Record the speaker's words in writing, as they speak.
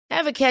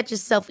Ever catch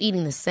yourself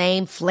eating the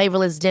same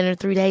flavorless dinner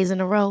 3 days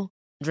in a row?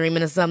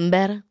 Dreaming of something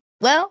better?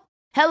 Well,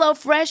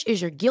 HelloFresh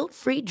is your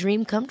guilt-free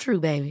dream come true,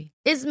 baby.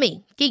 It's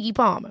me, Keke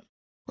Palmer.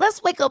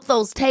 Let's wake up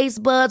those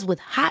taste buds with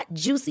hot,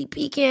 juicy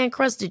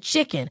pecan-crusted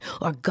chicken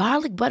or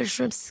garlic butter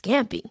shrimp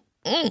scampi.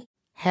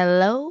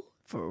 Hello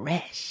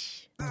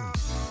Fresh.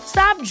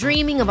 Stop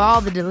dreaming of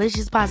all the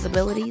delicious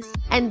possibilities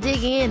and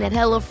dig in at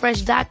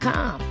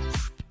HelloFresh.com.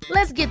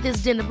 Let's get this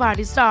dinner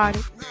party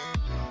started.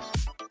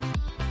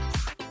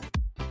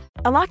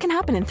 A lot can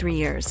happen in 3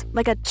 years,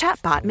 like a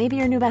chatbot may be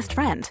your new best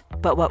friend.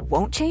 But what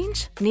won't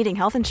change? Needing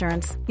health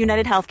insurance.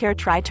 United Healthcare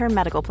Tri-Term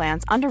Medical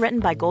Plans, underwritten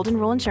by Golden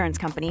Rule Insurance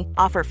Company,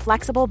 offer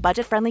flexible,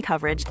 budget-friendly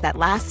coverage that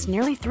lasts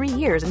nearly 3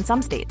 years in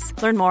some states.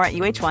 Learn more at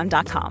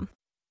UH1.com.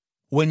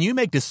 When you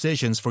make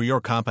decisions for your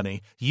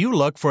company, you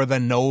look for the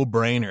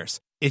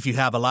no-brainers. If you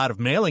have a lot of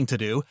mailing to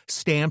do,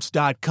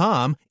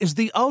 Stamps.com is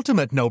the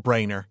ultimate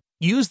no-brainer.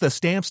 Use the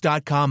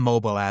Stamps.com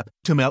mobile app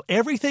to mail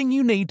everything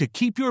you need to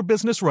keep your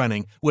business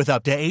running with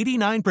up to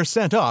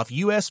 89% off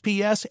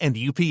USPS and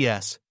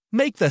UPS.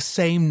 Make the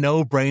same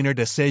no-brainer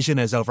decision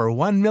as over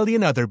 1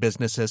 million other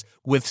businesses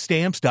with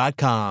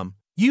Stamps.com.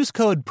 Use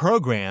code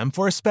PROGRAM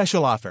for a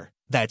special offer.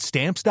 That's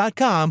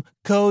Stamps.com,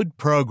 code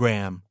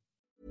PROGRAM.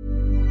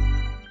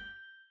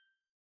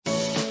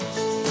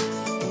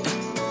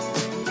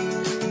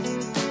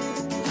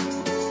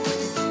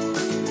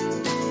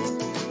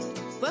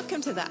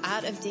 Welcome to the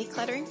Art of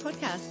Decluttering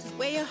podcast.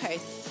 We're your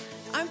hosts.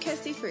 I'm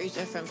Kirsty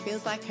Ferrugia from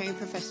Feels Like Home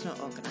Professional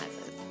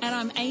Organisers. And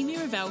I'm Amy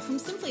Revell from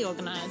Simply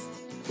Organised.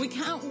 We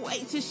can't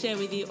wait to share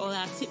with you all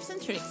our tips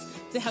and tricks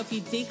to help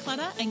you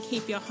declutter and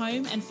keep your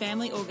home and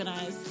family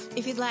organised.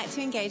 If you'd like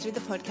to engage with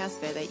the podcast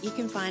further, you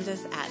can find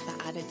us at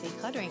The Art of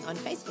Decluttering on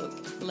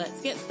Facebook.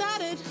 Let's get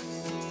started.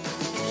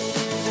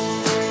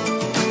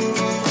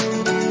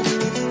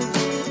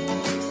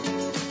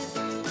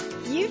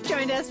 You've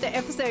joined us to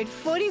episode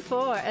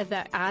 44 of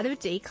The Art of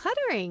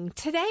Decluttering.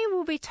 Today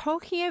we'll be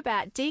talking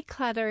about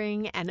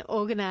decluttering and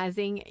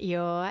organising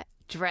your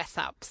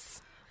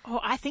dress-ups. Oh,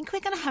 I think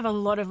we're going to have a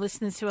lot of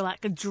listeners who are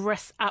like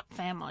dress-up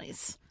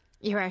families.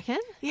 You reckon?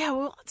 Yeah,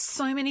 well,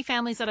 so many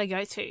families that I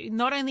go to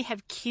not only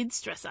have kids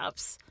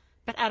dress-ups,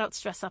 but adults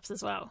dress-ups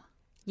as well.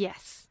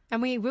 Yes.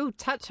 And we will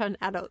touch on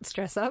adult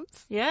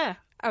dress-ups. Yeah.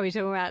 Are we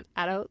talking about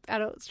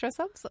adult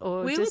dress-ups?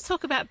 Or we will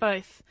talk about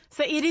both.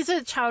 So it is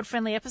a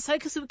child-friendly episode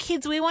because with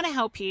kids, we want to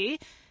help you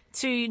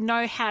to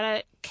know how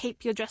to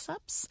keep your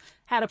dress-ups,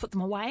 how to put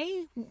them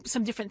away,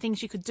 some different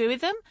things you could do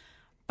with them,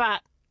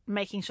 but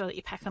making sure that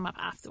you pack them up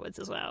afterwards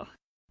as well.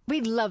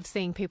 We love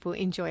seeing people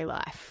enjoy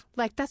life.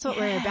 Like, that's what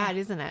we're about,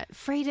 isn't it?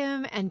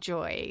 Freedom and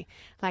joy.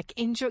 Like,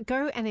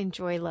 go and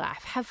enjoy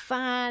life. Have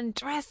fun,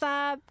 dress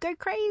up, go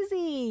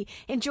crazy,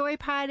 enjoy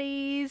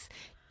parties,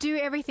 do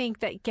everything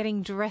that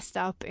getting dressed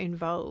up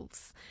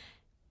involves.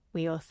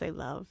 We also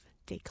love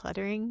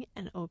decluttering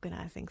and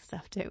organising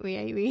stuff, don't we,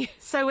 Amy?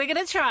 So we're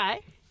going to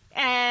try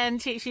and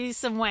teach you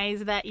some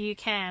ways that you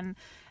can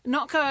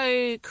not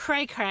go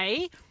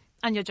cray-cray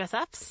on your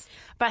dress-ups,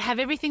 but have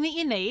everything that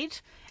you need,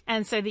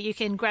 and so that you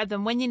can grab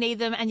them when you need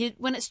them. And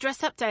when it's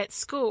dress-up day at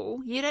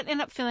school, you don't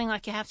end up feeling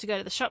like you have to go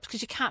to the shops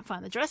because you can't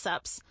find the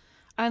dress-ups,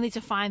 only to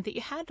find that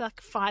you had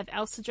like 5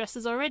 Elsa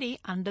dresses already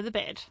under the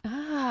bed.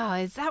 Oh,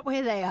 is that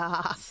where they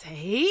are?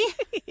 See?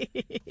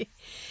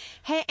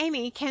 Hey,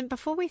 Amy,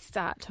 before we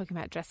start talking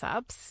about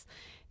dress-ups,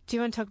 do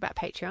you want to talk about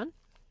Patreon?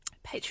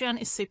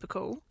 Patreon is super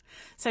cool.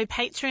 So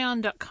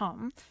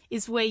patreon.com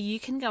is where you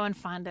can go and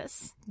find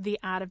us, The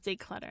Art of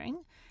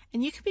Decluttering,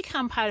 and you can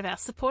become part of our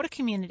supporter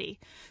community.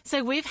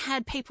 So we've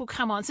had people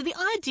come on. So the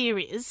idea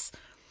is,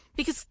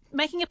 because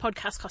making a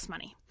podcast costs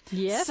money.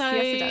 Yes, so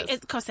yes, it does.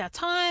 It costs our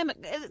time.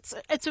 It's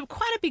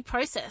quite a big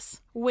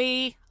process.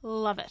 We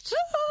love it.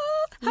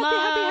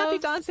 Happy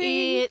dancing.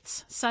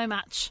 It so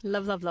much.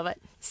 Love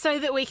it. So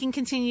that we can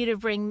continue to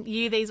bring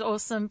you these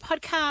awesome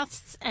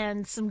podcasts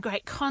and some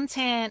great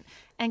content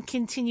and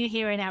continue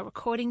here in our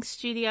recording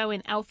studio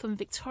in Eltham,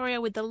 Victoria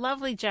with the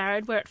lovely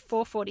Jared. We're at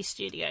 440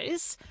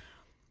 Studios.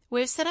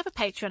 We've set up a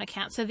Patreon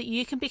account so that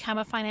you can become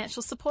a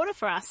financial supporter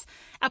for us.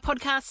 Our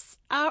podcasts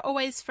are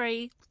always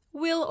free,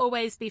 will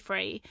always be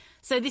free.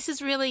 So this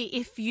is really,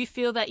 if you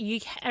feel that you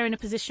are in a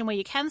position where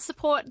you can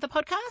support the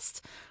podcast,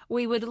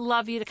 we would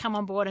love you to come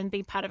on board and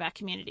be part of our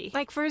community.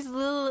 Like for as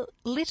little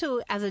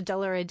as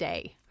 $1 a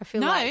day. I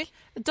feel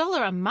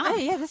 $1 a month. Oh,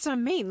 yeah, that's what I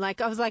mean.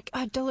 Like, I was like,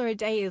 $1 a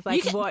day is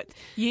like what?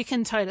 You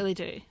can totally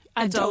do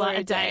 $1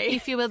 a day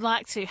if you would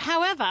like to.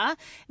 However,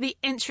 the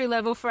entry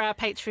level for our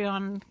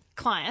Patreon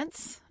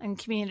clients and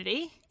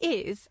community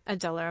is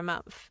 $1 a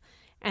month.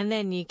 And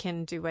then you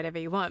can do whatever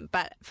you want.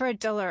 But for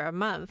 $1 a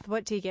month,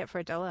 what do you get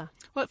for $1?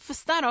 Well, to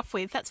start off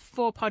with, that's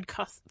 4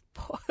 podcasts.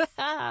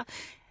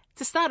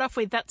 To start off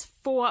with, that's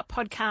 4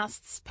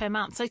 podcasts per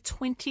month. So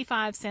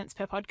 25 cents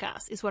per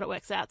podcast is what it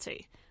works out to.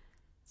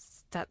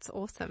 That's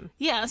awesome.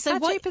 Yeah. So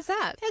how cheap is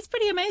that? It's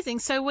pretty amazing.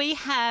 So we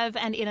have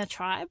an inner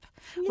tribe,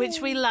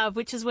 which we love,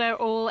 which is where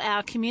all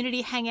our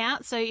community hang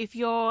out. So if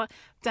you're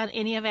done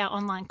any of our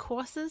online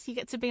courses, you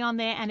get to be on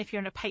there. And if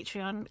you're in a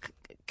Patreon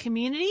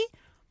community,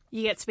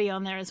 you get to be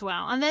on there as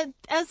well. And then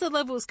as the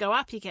levels go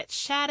up, you get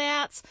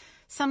shout-outs.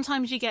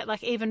 Sometimes you get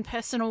like even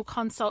personal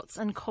consults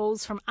and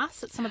calls from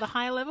us at some of the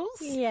higher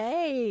levels.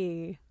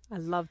 Yay. I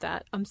love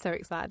that. I'm so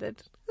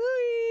excited.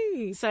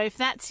 Whee! So if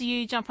that's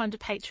you, jump onto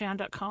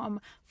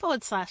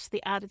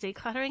patreon.com/The Art of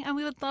Decluttering, and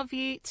we would love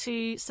you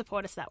to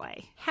support us that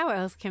way. How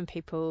else can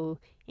people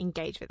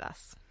engage with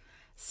us?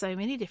 So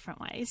many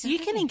different ways. You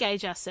can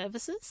engage our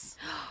services.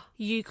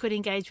 You could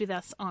engage with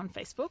us on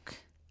Facebook,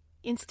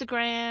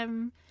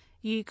 Instagram.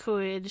 You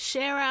could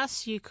share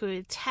us. You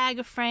could tag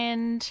a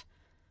friend.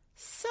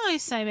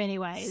 So many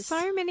ways.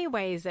 So many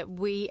ways that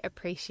we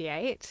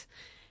appreciate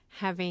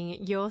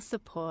having your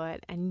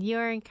support and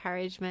your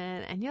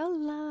encouragement and your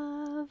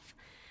love.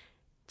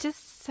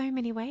 Just so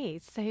many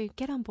ways. So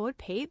get on board,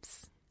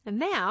 peeps. And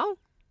now,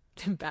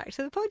 back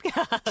to the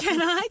podcast.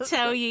 Can I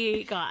tell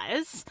you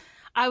guys,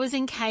 I was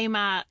in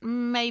Kmart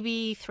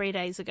maybe 3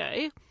 days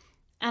ago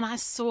and I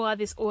saw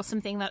this awesome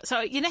thing.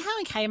 So you know how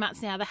in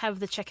Kmart's now they have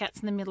the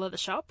checkouts in the middle of the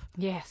shop?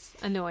 Yes,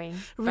 annoying.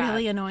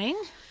 Really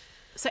annoying.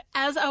 So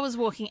as I was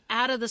walking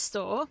out of the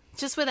store,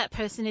 just where that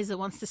person is that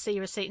wants to see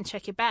your receipt and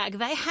check your bag,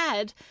 they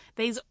had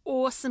these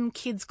awesome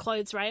kids'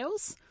 clothes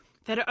rails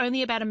that are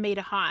only about 1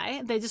 metre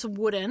high. They're just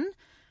wooden.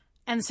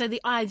 And so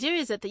the idea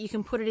is that you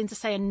can put it into,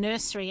 say, a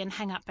nursery and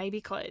hang up baby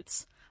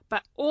clothes.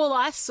 But all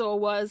I saw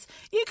was,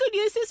 you could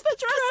use this for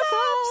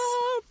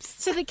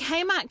dress-ups. So the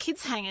Kmart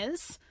kids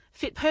hangers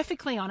fit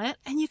perfectly on it,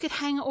 and you could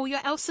hang all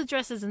your Elsa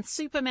dresses and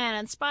Superman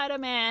and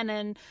Spider-Man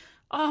and,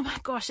 oh my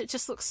gosh, it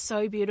just looks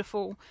so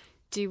beautiful.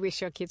 Do you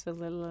wish your kids were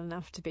little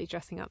enough to be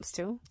dressing up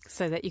still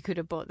so that you could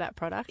have bought that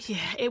product? Yeah,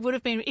 it would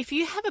have been. If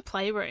you have a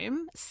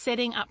playroom,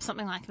 setting up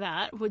something like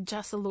that would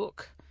just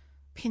look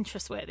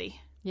Pinterest-worthy.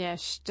 Yeah,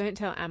 don't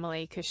tell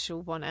Emily because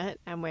she'll want it,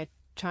 and we're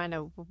trying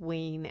to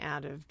wean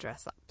out of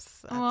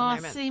dress-ups at the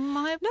moment. See,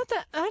 Not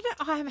that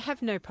I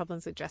have no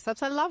problems with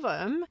dress-ups. I love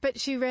them, but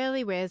she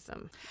rarely wears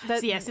them.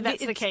 So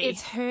that's the key.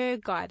 It's her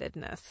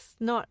guidedness,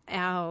 not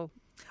our.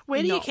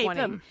 Where do you keep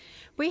them?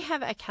 We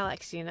have a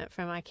Kallax unit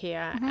from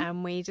IKEA,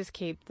 and we just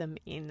keep them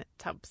in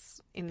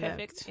tubs in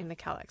the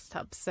Kallax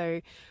tubs.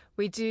 So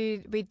we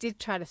did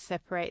try to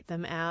separate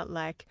them out,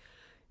 like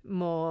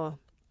more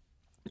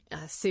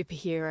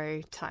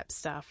superhero type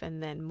stuff,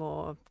 and then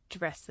more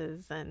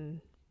dresses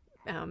and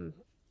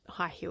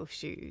high heel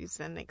shoes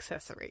and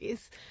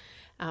accessories.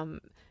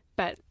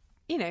 But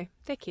you know,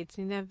 they're kids.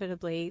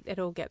 Inevitably, it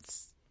all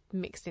gets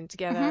mixed in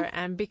together,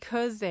 and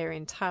because they're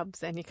in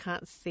tubs and you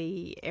can't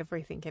see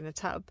everything in a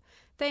tub,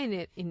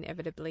 they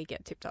inevitably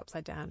get tipped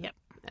upside down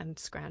and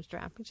scrounged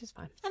around, which is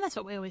fine. And that's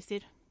what we always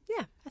did.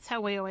 Yeah. That's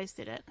how we always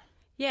did it.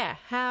 Yeah.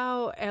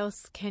 How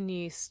else can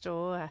you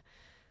store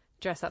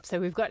dress up? So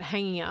we've got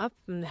hanging up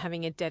and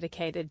having a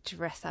dedicated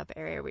dress up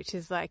area, which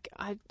is like,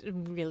 I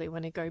really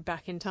want to go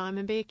back in time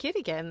and be a kid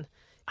again.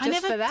 I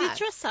never did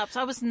dress ups.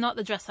 I was not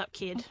the dress up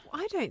kid.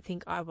 I don't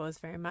think I was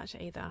very much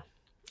either.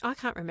 I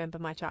can't remember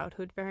my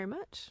childhood very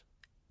much.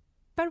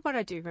 But what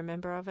I do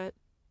remember of it,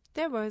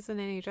 there wasn't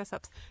any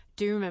dress-ups.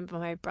 Do remember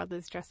my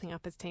brothers dressing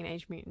up as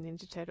Teenage Mutant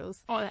Ninja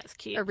Turtles. Oh, that's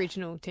cute.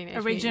 Original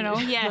Teenage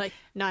Mutant. Yeah. Like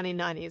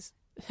 1990s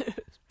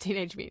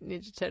Teenage Mutant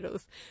Ninja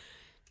Turtles.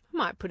 I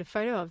might put a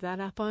photo of that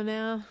up on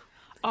our...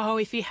 Oh,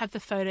 if you have the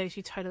photos,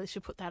 you totally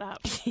should put that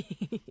up.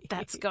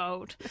 That's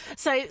gold.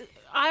 So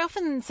I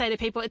often say to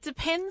people, it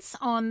depends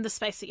on the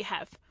space that you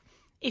have.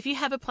 If you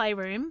have a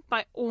playroom,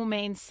 by all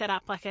means, set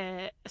up like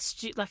I was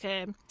going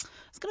to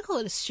call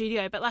it a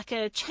studio, but like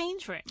a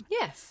change room.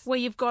 Yes. Where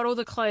you've got all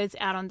the clothes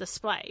out on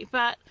display.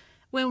 But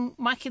when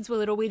my kids were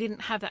little, we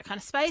didn't have that kind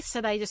of space,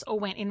 so they just all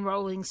went in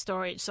rolling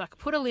storage. So I could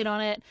put a lid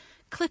on it,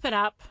 clip it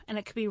up, and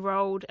it could be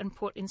rolled and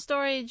put in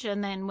storage.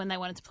 And then when they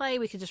wanted to play,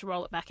 we could just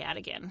roll it back out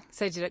again.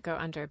 So did it go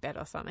under a bed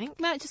or something?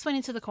 No, it just went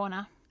into the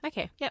corner.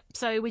 Okay. Yep.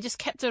 So we just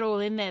kept it all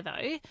in there,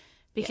 though,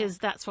 because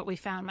that's what we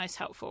found most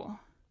helpful.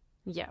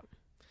 Yeah.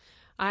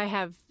 I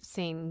have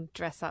seen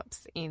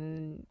dress-ups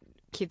in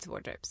kids'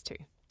 wardrobes too,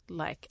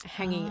 like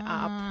hanging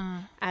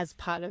up as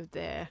part of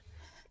their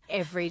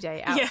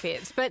everyday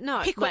outfits. But no,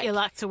 pick what you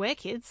like to wear,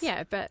 kids.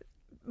 Yeah, but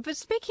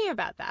speaking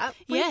about that,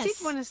 we did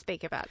want to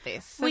speak about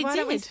this. So why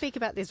don't we speak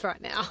about this right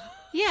now?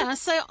 Yeah,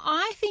 so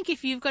I think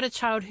if you've got a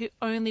child who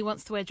only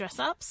wants to wear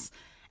dress-ups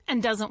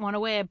and doesn't want to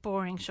wear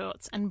boring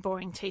shorts and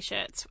boring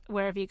T-shirts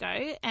wherever you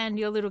go, and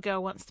your little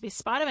girl wants to be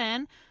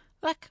Spider-Man,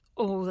 like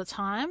all the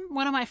time.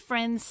 One of my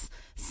friend's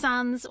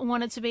sons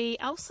wanted to be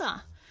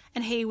Elsa,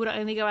 and he would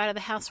only go out of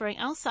the house wearing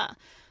Elsa.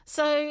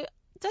 So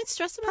don't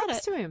stress about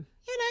Props it. to him.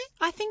 You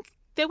know, I think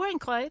they're wearing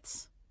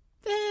clothes.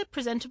 They're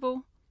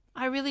presentable.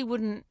 I really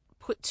wouldn't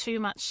put too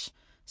much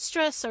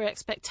stress or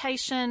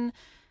expectation,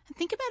 and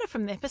think about it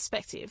from their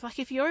perspective. Like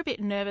if you're a bit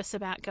nervous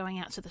about going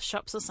out to the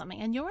shops or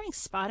something and you're wearing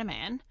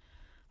Spider-Man,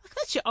 like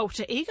that's your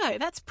alter ego.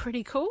 That's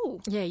pretty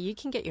cool. Yeah, you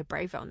can get your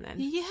brave on then.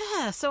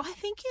 Yeah, so I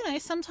think, you know,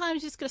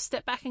 sometimes you just got to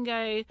step back and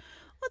go,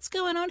 what's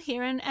going on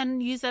here?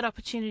 And use that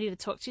opportunity to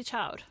talk to your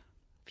child.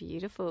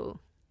 Beautiful.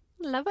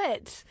 Love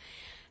it.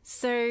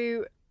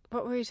 So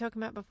what were we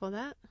talking about before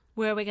that?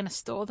 Where are we going to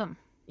store them?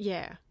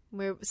 Yeah.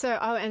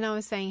 And I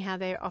was saying how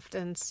they're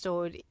often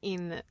stored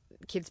in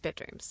kids'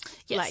 bedrooms.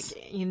 Yes.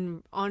 Like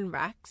on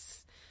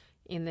racks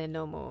in their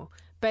normal.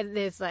 But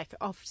there's like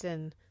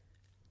often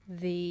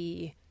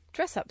the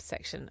dress-up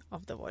section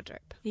of the wardrobe.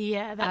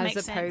 Yeah, that makes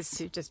sense. As opposed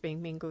to just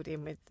being mingled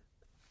in with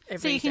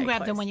everyday So you can grab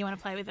clothes. them when you want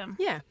to play with them.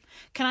 Yeah.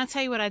 Can I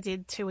tell you what I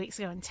did 2 weeks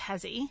ago in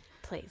Tassie?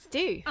 Please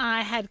do.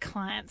 I had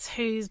clients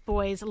whose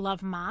boys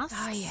love masks.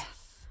 Oh,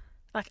 yes.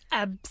 Like,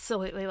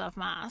 absolutely love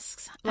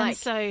masks. Like and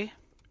so...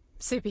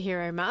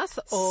 superhero masks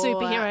or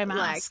Superhero like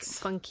masks.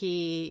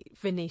 funky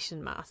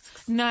Venetian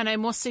masks? No,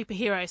 more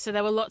superhero. So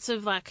there were lots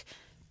of, like,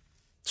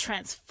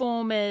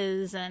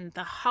 Transformers and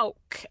the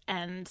Hulk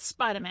and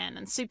Spider-Man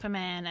and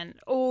Superman and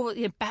all,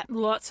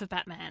 lots of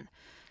Batman.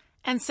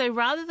 And so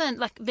rather than,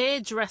 like,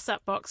 their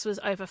dress-up box was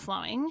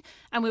overflowing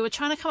and we were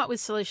trying to come up with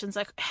solutions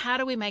like, how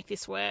do we make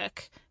this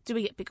work? Do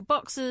we get bigger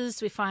boxes?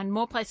 Do we find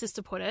more places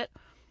to put it?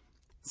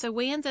 So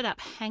we ended up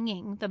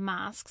hanging the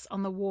masks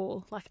on the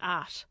wall like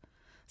art.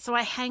 So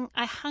I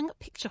hung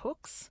picture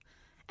hooks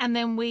and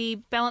then we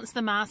balanced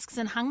the masks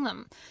and hung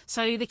them.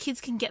 So the kids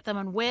can get them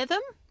and wear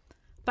them,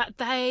 but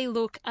they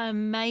look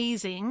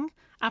amazing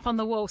up on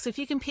the wall. So if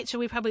you can picture,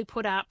 we probably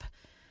put up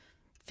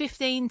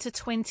 15 to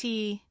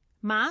 20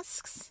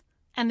 masks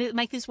and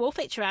make this wall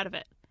feature out of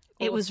it.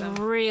 It was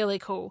Awesome. really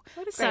cool.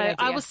 What a So great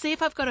I idea. will see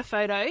if I've got a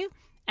photo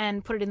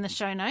and put it in the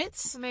show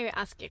notes. Or maybe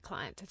ask your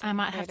client to take I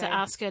might a have to photo.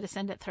 ask her to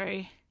send it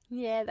through.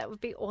 Yeah, that would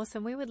be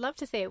awesome. We would love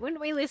to see it,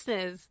 wouldn't we,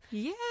 listeners?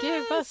 Yes.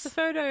 Give us a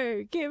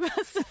photo. Give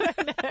us a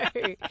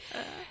photo.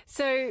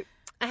 So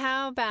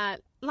how about,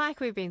 like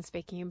we've been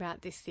speaking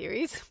about this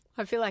series,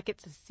 I feel like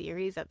it's a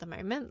series at the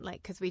moment,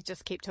 like, because we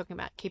just keep talking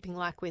about keeping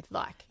like with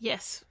like.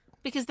 Yes,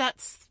 because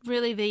that's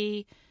really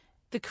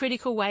the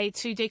critical way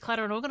to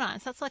declutter and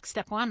organise. That's like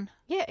step one.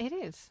 Yeah, it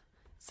is.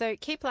 So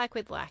keep like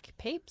with like,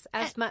 peeps,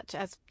 as much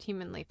as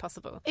humanly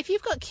possible. If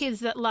you've got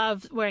kids that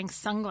love wearing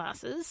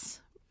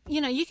sunglasses,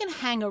 you can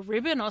hang a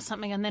ribbon or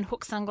something and then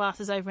hook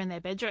sunglasses over in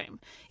their bedroom.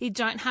 You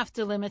don't have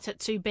to limit it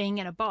to being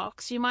in a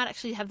box. You might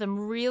actually have them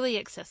really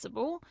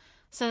accessible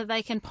so that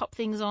they can pop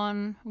things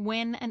on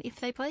when and if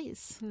they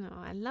please. No,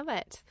 I love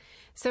it.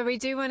 So we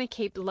do want to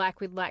keep like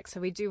with like. So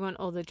we do want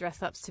all the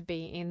dress ups to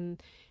be in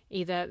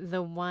either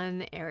the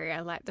one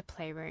area, like the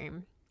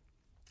playroom,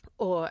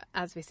 or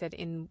as we said,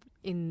 in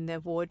the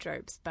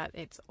wardrobes, but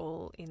it's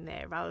all in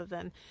there rather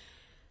than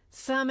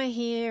some are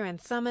here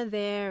and some are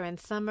there and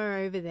some are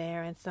over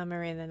there and some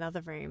are in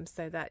another room,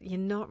 so that you're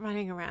not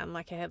running around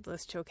like a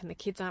headless chook and the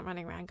kids aren't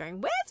running around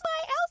going, where's my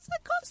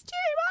Elsa costume?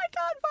 I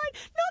can't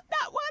find, not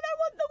that one, I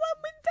want the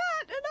one with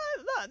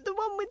that, and the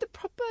one with the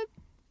proper...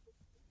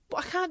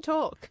 I can't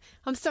talk.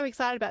 I'm so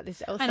excited about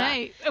this, Elsa.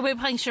 I know. We're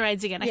playing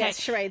charades again. Okay. Yes,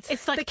 charades.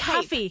 It's like the cape.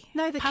 Puffy.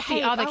 No, the Puffy.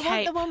 cape. Oh, the I cape.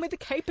 want the one with the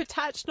cape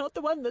attached, not the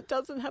one that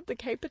doesn't have the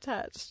cape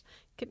attached.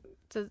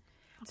 Is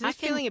this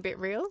feeling a bit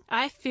real?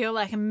 I feel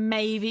like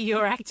maybe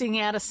you're acting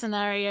out a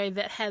scenario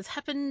that has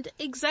happened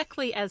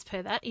exactly as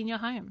per that in your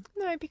home.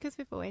 No, because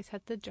we've always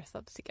had the dress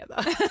ups together.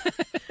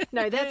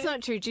 No, that's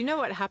not true. Do you know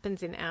what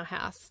happens in our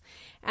house?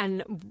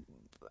 And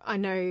I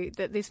know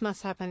that this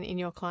must happen in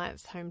your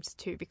clients' homes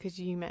too, because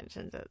you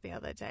mentioned it the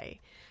other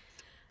day,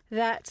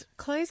 that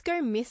clothes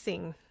go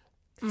missing,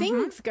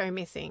 things go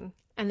missing,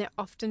 and they're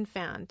often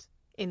found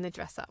in the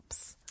dress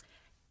ups.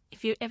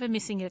 If you're ever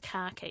missing your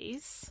car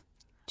keys,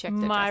 Check the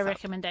my dress up.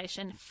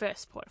 recommendation,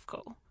 first port of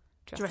call,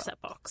 dress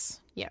up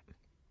box. Yep.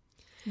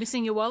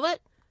 Missing your wallet,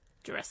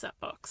 dress up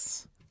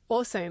box.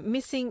 Also,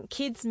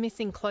 kids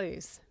missing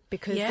clothes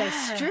because they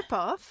Yeah. strip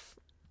off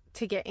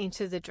to get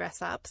into the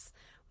dress ups.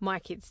 My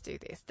kids do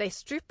this. They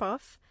strip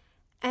off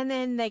and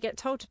then they get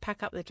told to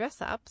pack up the dress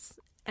ups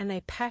and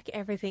they pack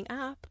everything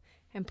up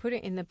and put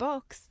it in the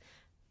box.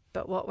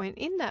 But what went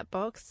in that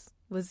box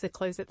was the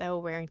clothes that they were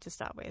wearing to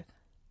start with.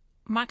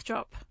 Mic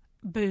drop.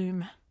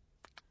 Boom.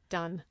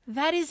 Done.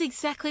 That is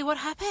exactly what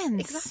happens.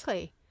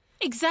 Exactly.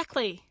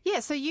 Exactly. Yeah,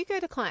 so you go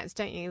to clients,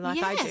 don't you,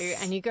 like I do,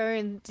 Yes. and you go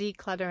and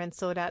declutter and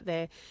sort out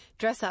their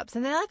dress ups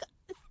and they're like,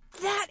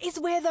 that is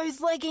where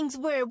those leggings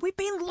were. We've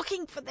been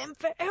looking for them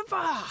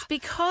forever.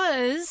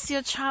 Because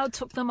your child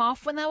took them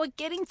off when they were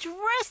getting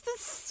dressed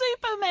as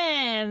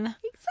Superman.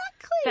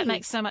 Exactly. That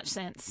makes so much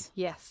sense.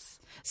 Yes.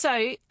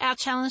 So our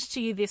challenge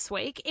to you this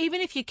week, even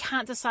if you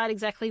can't decide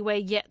exactly where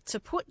yet to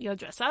put your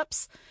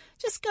dress-ups,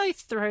 just go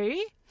through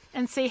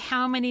and see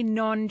how many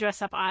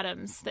non-dress-up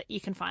items that you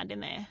can find in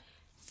there.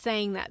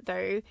 Saying that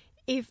though,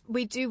 if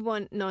we do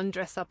want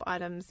non-dress-up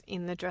items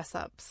in the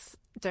dress-ups,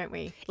 don't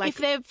we? If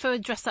they're for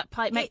dress-up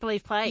play,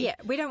 make-believe play. Yeah,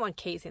 we don't want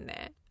keys in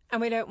there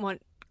and we don't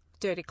want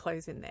dirty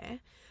clothes in there.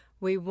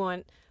 We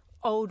want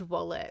old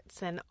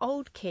wallets and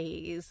old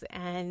keys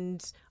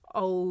and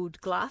old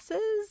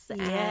glasses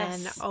and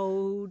Yes.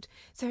 old...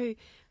 So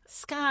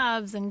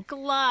Scarves and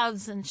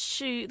gloves and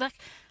shoes. Like,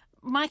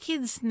 my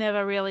kids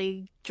never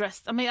really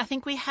dressed. I mean, I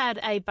think we had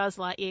a Buzz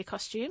Lightyear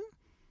costume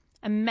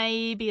and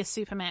maybe a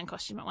Superman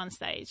costume at one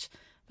stage.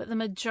 But the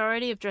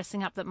majority of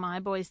dressing up that my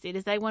boys did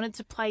is they wanted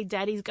to play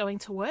daddy's going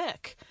to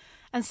work.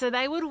 And so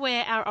they would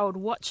wear our old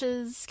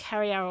watches,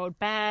 carry our old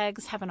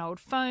bags, have an old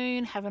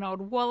phone, have an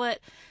old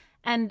wallet.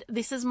 And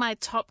this is my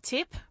top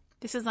tip.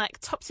 This is like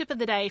top tip of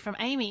the day from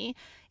Amy,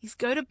 is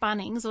go to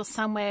Bunnings or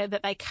somewhere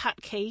that they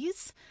cut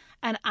keys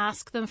and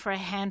ask them for a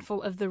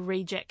handful of the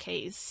reject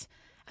keys.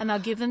 And they'll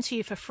give them to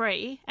you for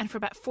free. And for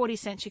about 40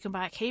 cents, you can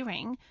buy a key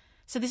ring.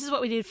 So this is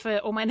what we did for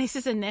all my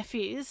nieces and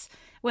nephews.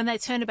 When they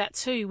turn about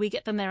 2, we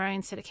get them their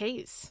own set of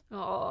keys.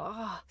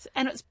 Oh.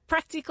 And it's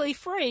practically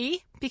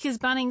free because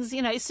Bunnings,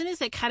 you know, as soon as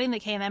they're cutting the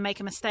key and they make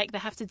a mistake, they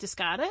have to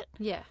discard it.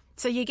 Yeah.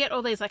 So you get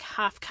all these like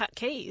half-cut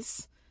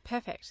keys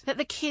Perfect. that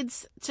the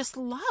kids just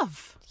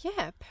love.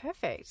 Yeah,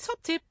 perfect.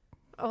 Top tip.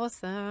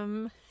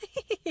 Awesome.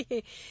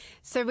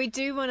 So we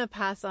do want to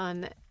pass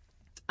on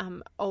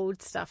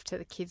old stuff to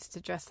the kids to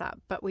dress up,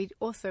 but we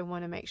also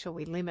want to make sure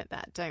we limit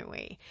that, don't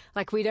we?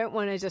 Like, we don't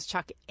want to just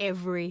chuck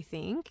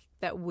everything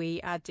that we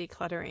are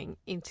decluttering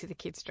into the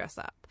kids' dress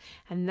up.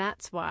 And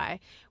that's why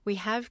we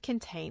have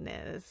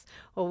containers,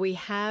 or we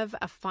have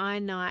a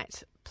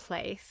finite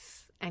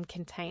place and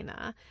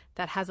container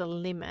that has a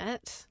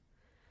limit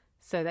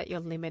so that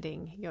you're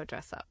limiting your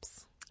dress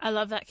ups. I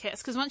love that, Kes,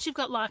 because once you've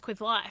got like with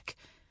like,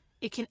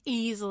 it can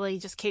easily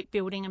just keep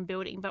building and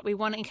building. But we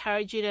want to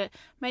encourage you to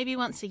maybe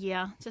once a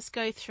year just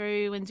go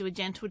through and do a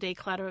gentle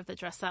declutter of the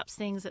dress-ups,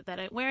 things that they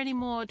don't wear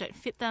anymore, don't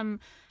fit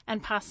them,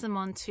 and pass them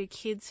on to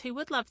kids who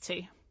would love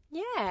to.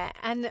 Yeah,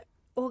 and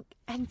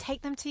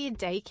take them to your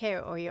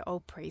daycare or your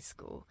old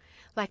preschool.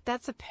 Like,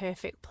 that's a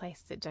perfect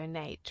place to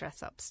donate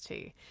dress-ups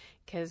to,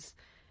 because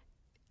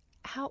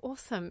how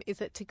awesome is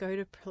it to go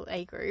to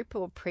playgroup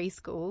or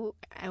preschool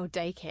or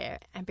daycare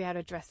and be able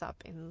to dress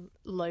up in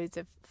loads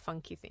of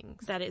funky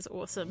things? That is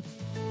awesome.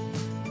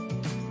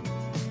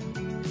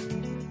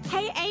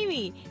 Hey,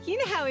 Amy, you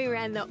know how we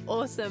ran the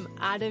awesome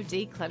Art of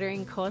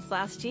Decluttering course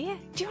last year?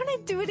 Do you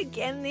want to do it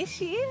again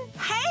this year?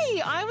 Hey,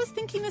 I was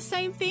thinking the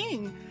same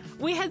thing.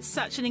 We had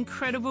such an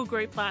incredible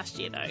group last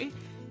year, though.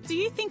 Do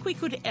you think we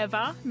could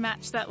ever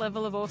match that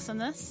level of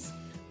awesomeness?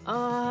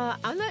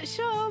 I'm not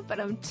sure, but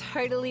I'm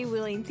totally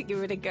willing to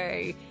give it a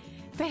go.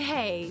 But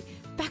hey,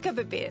 back up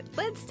a bit.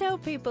 Let's tell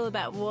people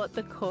about what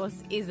the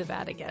course is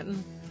about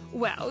again.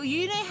 Well,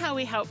 you know how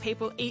we help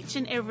people each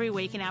and every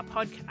week in our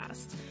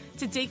podcast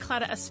to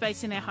declutter a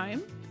space in their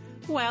home?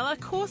 Well, our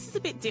course is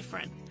a bit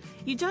different.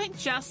 You don't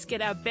just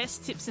get our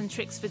best tips and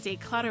tricks for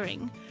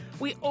decluttering.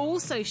 We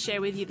also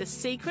share with you the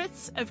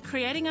secrets of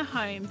creating a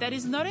home that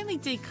is not only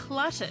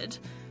decluttered,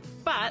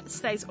 but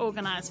stays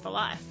organised for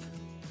life.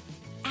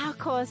 Our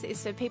course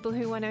is for people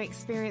who want to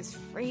experience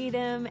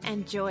freedom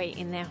and joy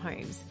in their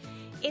homes.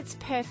 It's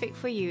perfect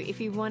for you if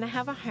you want to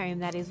have a home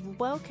that is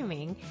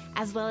welcoming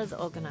as well as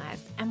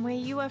organised, and where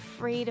you are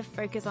free to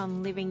focus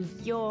on living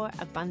your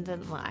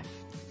abundant life.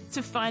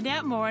 To find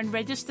out more and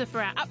register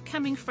for our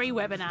upcoming free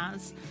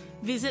webinars,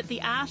 visit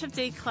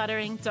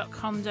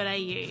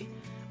theartofdecluttering.com.au.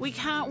 We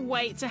can't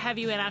wait to have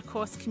you in our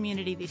course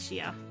community this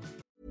year.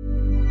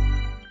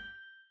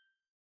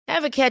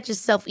 Ever catch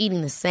yourself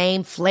eating the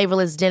same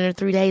flavorless dinner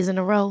 3 days in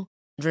a row?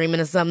 Dreaming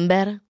of something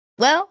better?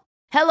 Well,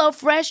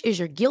 HelloFresh is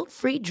your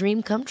guilt-free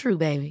dream come true,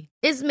 baby.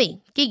 It's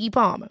me, Keke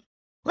Palmer.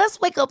 Let's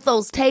wake up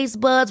those taste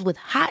buds with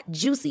hot,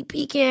 juicy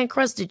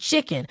pecan-crusted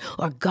chicken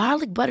or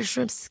garlic butter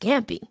shrimp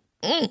scampi.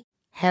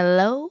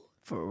 Hello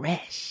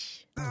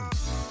Fresh.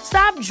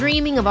 Stop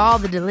dreaming of all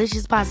the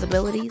delicious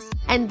possibilities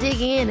and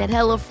dig in at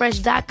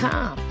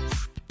HelloFresh.com.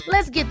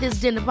 Let's get this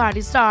dinner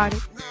party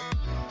started.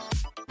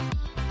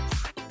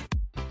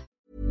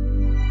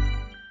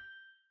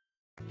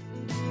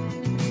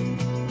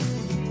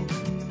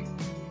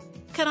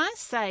 Can I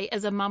say,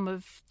 as a mum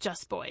of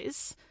just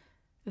boys,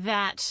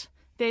 that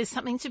there's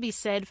something to be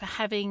said for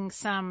having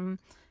some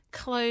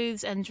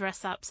clothes and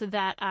dress-ups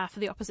that are for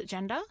the opposite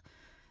gender?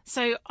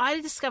 So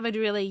I discovered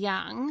really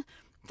young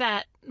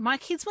that my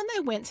kids, when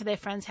they went to their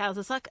friends'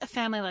 houses, like a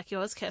family like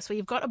yours, Kirst, where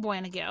you've got a boy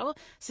and a girl,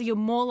 so you're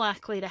more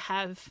likely to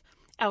have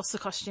Elsa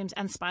costumes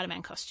and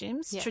Spider-Man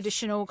costumes, yes.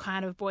 Traditional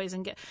kind of boys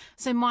and girls.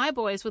 So my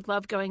boys would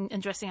love going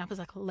and dressing up as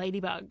like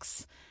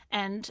ladybugs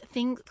and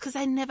things, because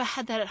they never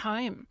had that at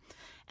home.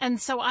 And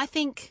so I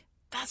think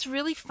that's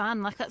really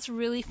fun. Like, that's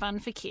really fun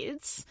for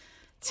kids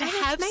to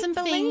have some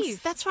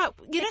things. That's right.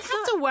 You don't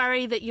have to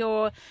worry that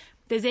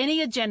there's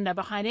any agenda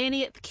behind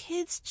any. The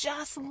kids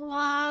just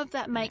love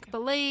that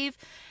make-believe.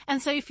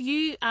 And so if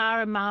you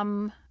are a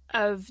mum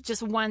of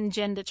just one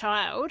gender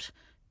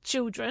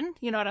children,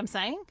 you know what I'm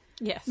saying?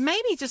 Yes.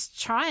 Maybe just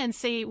try and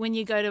see when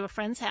you go to a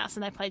friend's house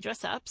and they play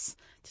dress-ups,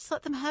 just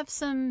let them have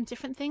some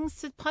different things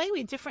to play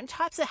with, different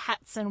types of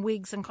hats and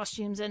wigs and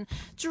costumes and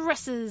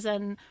dresses,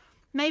 and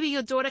maybe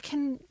your daughter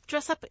can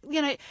dress up.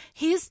 You know,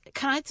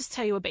 can I just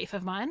tell you a beef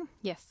of mine?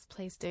 Yes,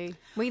 please do.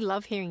 We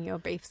love hearing your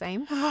beefs,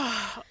 Aim.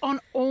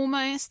 On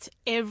almost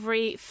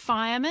every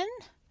fireman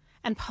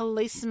and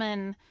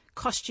policeman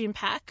costume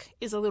pack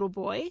is a little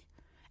boy,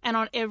 and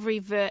on every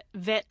vet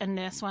and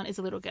nurse one is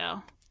a little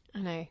girl. I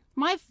know.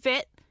 My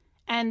vet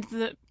and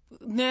the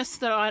nurse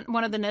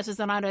one of the nurses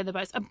that I know the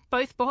most are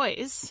both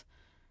boys.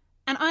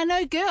 And I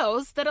know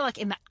girls that are like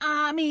in the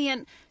army,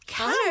 and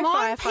I know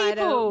firefighter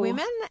people.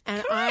 women,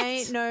 and Correct.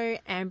 I know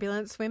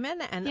ambulance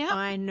women, and Yep.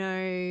 I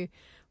know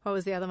what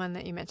was the other one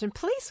that you mentioned?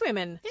 Police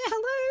women. Yeah.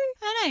 Hello.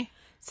 I know.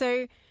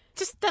 So,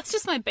 That's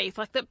just my beef.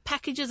 Like, the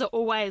packages are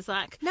always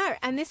like, no,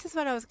 and this is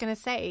what I was going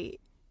to say.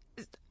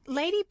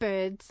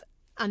 Ladybirds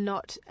are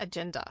not a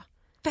gender.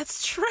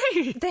 that's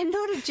true. They're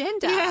not a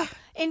gender. Yeah.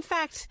 In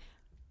fact,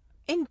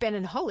 in Ben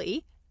and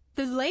Holly,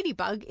 the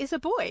ladybug is a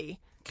boy.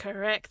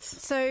 Correct.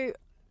 So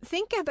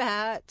think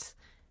about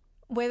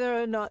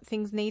whether or not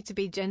things need to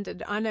be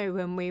gendered. I know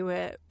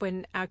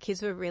when our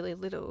kids were really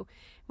little,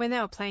 when they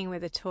were playing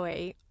with a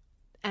toy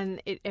and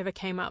it ever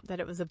came up that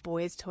it was a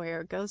boy's toy or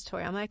a girl's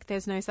toy, I'm like,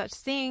 there's no such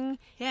thing.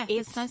 Yeah,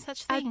 It's there's no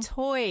such thing. a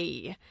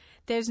toy.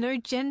 There's no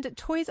gender.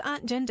 Toys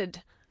aren't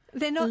gendered.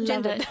 They're not Love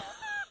gendered. it.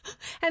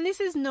 And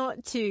this is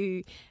not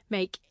to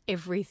make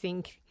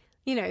everything,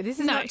 this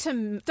is No, not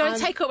to... don't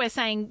take what we're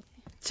saying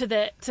to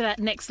that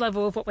next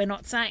level of what we're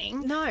not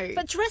saying. No.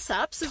 But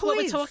dress-ups is what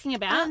we're Toys talking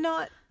about. are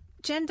not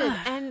gendered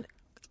and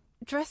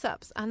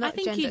dress-ups are not I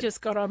think gendered. you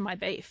just got on my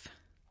beef.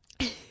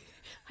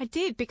 I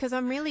did, because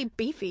I'm really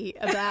beefy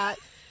about...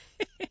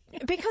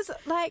 because,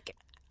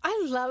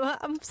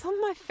 some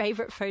of my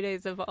favourite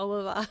photos of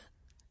Oliver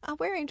are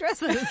wearing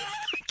dresses.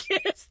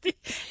 Kirsty.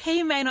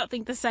 He may not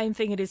think the same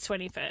thing at his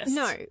 21st.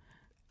 No.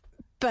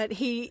 But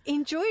he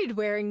enjoyed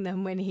wearing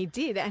them when he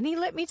did, and he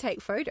let me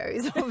take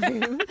photos of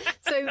him.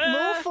 So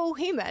more for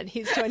him at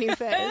his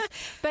 21st.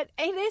 But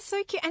they're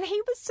so cute, and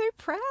he was so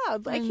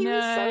proud. Like, he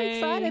was so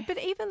excited. But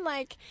even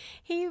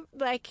he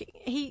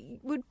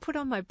would put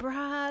on my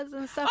bras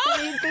and stuff,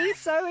 and he'd be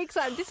so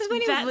excited. This is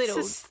when he was little.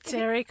 That's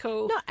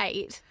hysterical. Not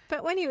 8,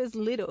 but when he was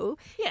little,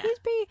 Yeah. he'd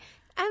be.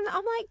 And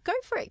I'm like, go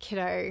for it,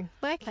 kiddo.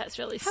 Like, That's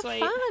really have sweet.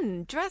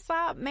 fun, dress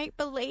up, make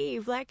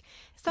believe. Like,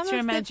 some It's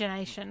your of the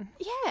imagination.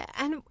 yeah,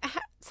 and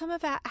some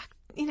of our,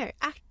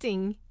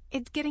 acting,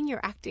 it's getting your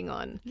acting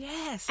on,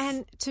 Yes.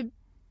 and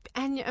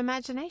your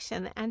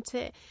imagination, and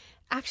to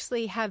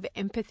actually have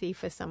empathy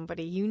for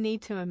somebody, you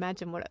need to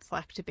imagine what it's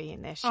like to be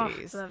in their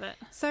shoes. love it.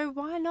 So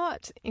why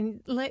not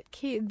let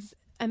kids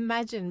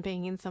imagine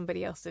being in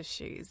somebody else's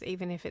shoes,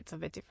 even if it's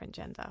of a different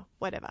gender?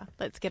 Whatever.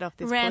 Let's get off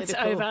this Rant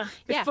political. over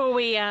Yeah. before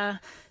we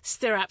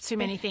stir up too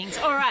many things.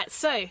 All right,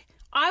 so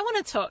I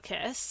want to talk,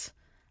 Kirst,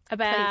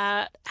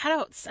 about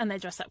adults and their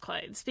dress-up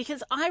clothes,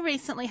 because I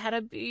recently had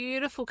a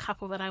beautiful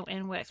couple that I went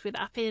and worked with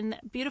up in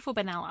beautiful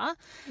Benalla,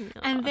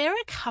 and they're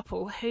a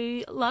couple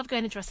who love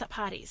going to dress-up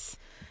parties.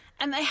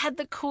 And they had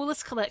the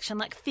coolest collection,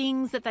 like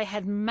things that they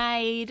had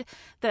made,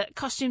 the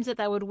costumes that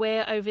they would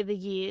wear over the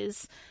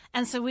years.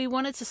 And so we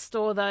wanted to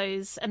store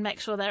those and make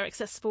sure they were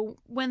accessible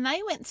when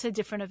they went to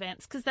different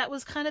events, because that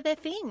was kind of their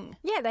thing.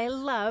 Yeah, they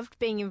loved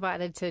being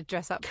invited to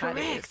dress-up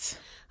parties. Correct.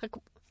 Like,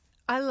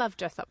 I love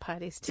dress-up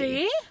parties too. Do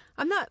you?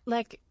 I'm not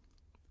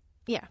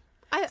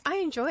I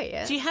enjoy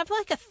it. Do you have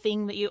like a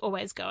thing that you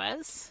always go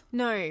as?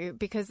 No,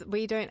 because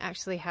we don't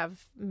actually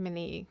have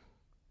any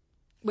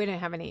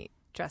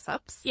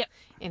dress-ups Yep.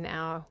 in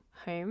our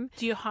home.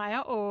 Do you hire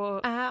or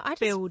I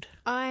build?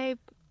 I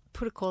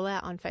put a call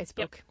out on Facebook.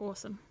 Yep.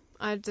 Awesome.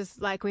 I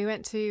just we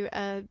went to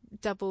a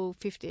double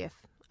 50th,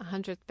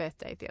 100th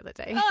birthday the other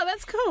day. Oh,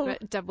 that's cool.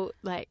 But double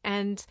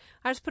and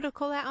I just put a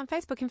call out on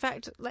Facebook. In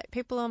fact,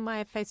 people on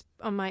my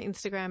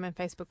Instagram and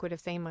Facebook would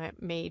have seen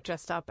me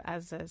dressed up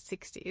as a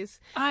 60s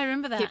I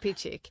remember that. hippie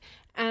chick,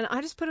 and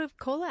I just put a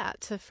call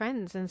out to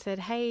friends and said,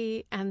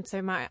 hey. And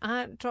so my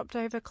aunt dropped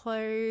over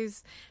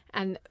clothes,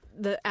 and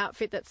the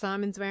outfit that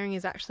Simon's wearing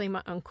is actually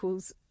my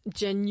uncle's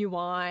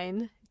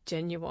genuine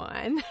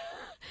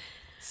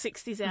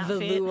 60s outfit.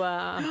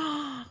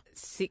 velour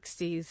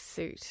 60s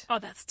suit. Oh,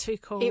 that's too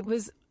cool. It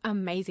was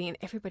amazing, and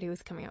everybody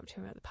was coming up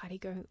to him at the party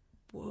going,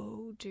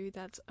 whoa, dude,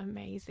 that's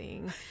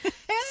amazing.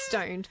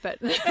 Stoned, but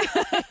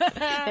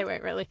they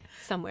weren't really,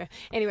 somewhere.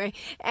 Anyway,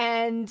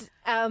 and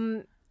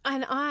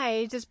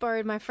I just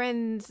borrowed my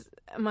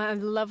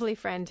lovely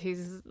friend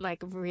who's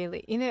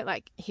really,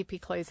 hippie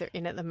clothes are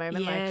in at the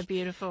moment. Yeah,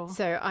 beautiful.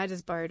 So I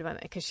just borrowed one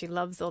because she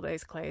loves all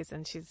those clothes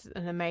and she's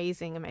an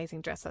amazing,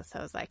 amazing dresser. So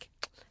I was like,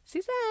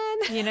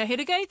 Suzanne, You know who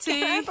to go I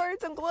to. borrowed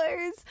some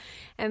clothes.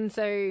 And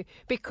so,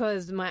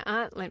 because my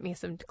aunt lent me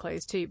some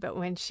clothes too, but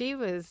when she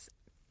was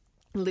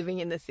living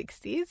in the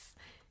 60s,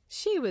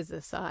 she was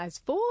a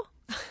size 4.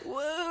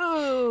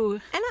 Whoa.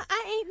 And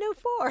I ain't no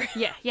 4.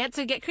 Yeah, you had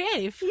to get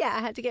creative. Yeah, I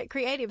had to get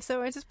creative.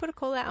 So I just put a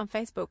call out on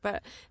Facebook.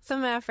 But some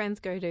of our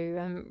friends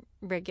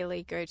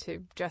regularly go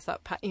to dress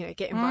up,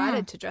 get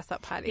invited to dress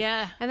up parties.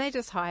 Yeah. And they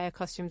just hire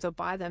costumes or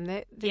buy them.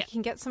 They Yeah.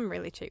 can get some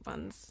really cheap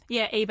ones.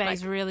 Yeah,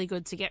 eBay's really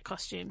good to get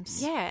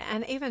costumes. Yeah,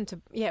 and even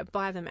to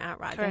buy them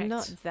outright. Correct. They're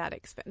not that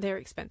expensive. They're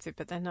expensive,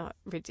 but they're not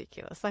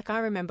ridiculous. Like, I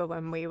remember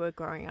when we were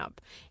growing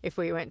up, if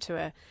we went to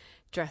a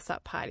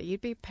dress-up party,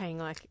 you'd be paying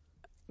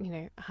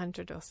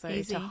 $100 or so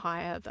Easy. to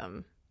hire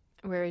them,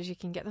 whereas you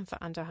can get them for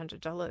under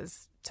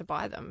 $100 to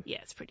buy them. Yeah,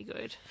 it's pretty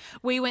good.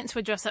 We went to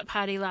a dress-up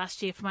party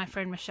last year for my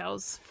friend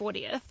Michelle's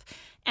 40th,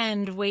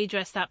 and we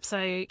dressed up.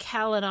 So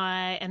Cal and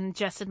I and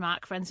Jess and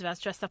Mark, friends of ours,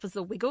 dressed up as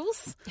the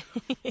Wiggles.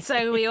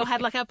 So we all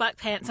had our buck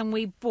pants, and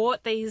we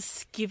bought these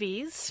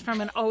skivvies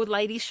from an old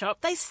lady shop.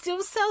 They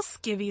still sell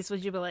skivvies,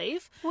 would you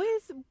believe?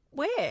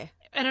 Where?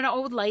 at an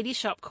old lady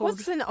shop called...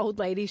 What's an old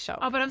lady shop?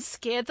 Oh, but I'm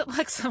scared that,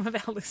 like, some of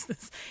our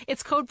listeners...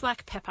 It's called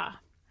Black Pepper.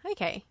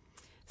 Okay.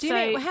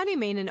 How do you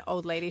mean an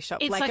old lady shop?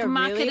 It's like like a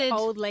marketed... really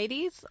old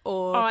ladies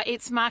or... Oh,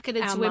 it's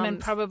marketed to women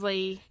mums?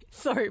 probably...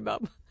 Sorry,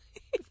 Mum.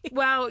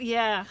 Well,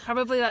 yeah,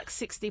 probably like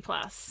 60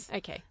 plus.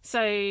 Okay.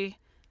 So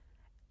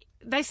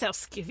they sell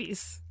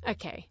skivvies.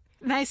 Okay.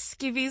 Those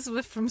skivvies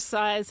were from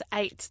size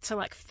 8 to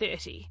like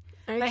 30.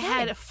 Okay. They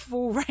had a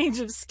full range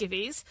of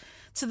skivvies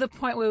to the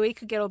point where we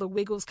could get all the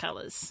Wiggles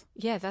colours.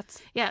 Yeah,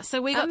 that's... Yeah,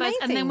 so we got those,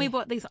 and then amazing. we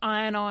bought these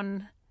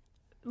iron-on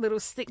little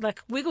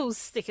Wiggles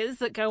stickers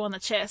that go on the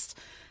chest.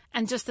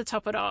 And just to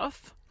top it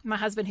off, my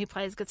husband, who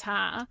plays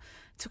guitar,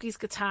 took his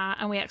guitar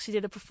and we actually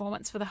did a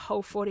performance for the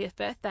whole 40th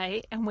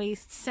birthday, and we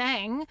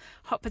sang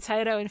Hot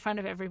Potato in front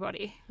of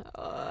everybody.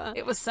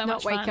 It was so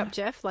much fun. Not Wake Up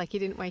Jeff, like you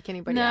didn't wake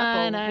anybody No,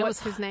 up? Or no, it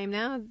what's was- his name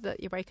now that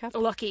you wake up?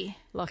 Lockie.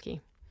 Lockie.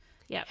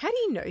 Yeah. How do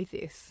you know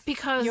this?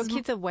 Because your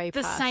kids are way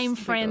the past same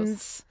Wiggles.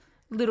 friend's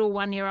little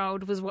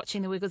 1-year-old was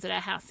watching the Wiggles at our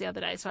house the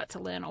other day, so I had to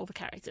learn all the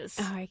characters.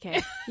 Oh,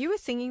 okay. You were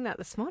singing that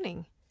this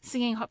morning.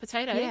 Singing Hot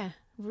Potato? Yeah.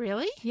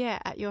 Really? Yeah,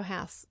 at your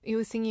house. You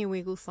were singing a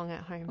Wiggles song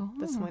at home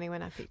this morning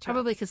when I picked you up.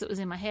 Probably because it was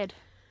in my head.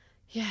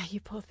 Yeah,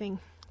 you poor thing.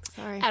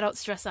 Sorry.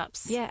 Adults dress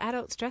ups. Yeah,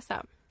 adults dress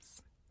up.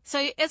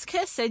 So, as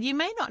Kirst said, you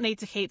may not need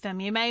to keep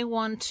them. You may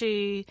want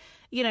to,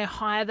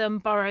 hire them,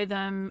 borrow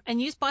them, and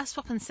use buy,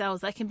 swap, and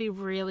sells. They can be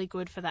really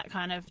good for that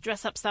kind of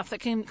dress-up stuff that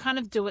can kind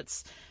of do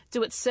its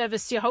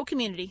service to your whole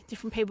community.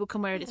 Different people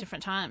can wear it at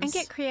different times. And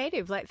get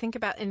creative. Like, think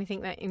about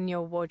anything that in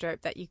your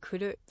wardrobe that you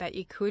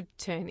could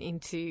turn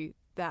into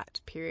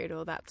that period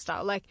or that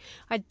style. Like,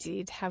 I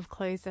did have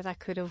clothes that I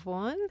could have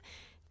worn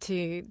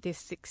to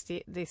this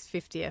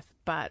 50th,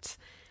 but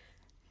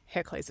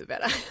her clothes were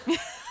better.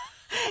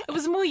 It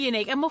was more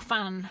unique and more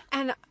fun.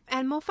 And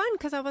more fun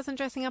because I wasn't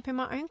dressing up in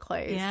my own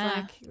clothes.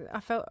 Yeah. Like, I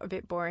felt a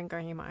bit boring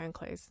going in my own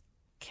clothes.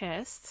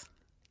 Kirst,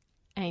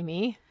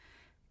 Amy?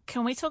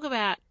 can we talk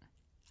about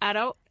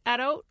adult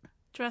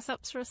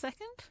dress-ups for a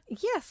second?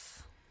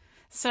 Yes.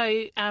 So,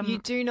 You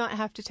do not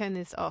have to turn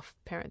this off,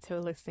 parents who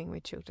are listening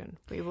with children.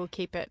 We will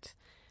keep it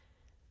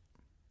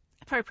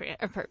appropriate.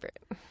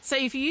 appropriate. So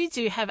if you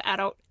do have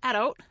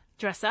adult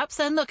dress ups,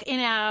 and look, in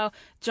our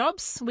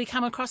jobs we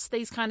come across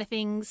these kind of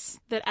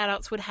things that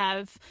adults would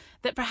have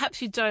that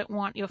perhaps you don't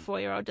want your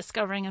 4-year-old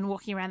discovering and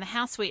walking around the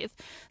house with.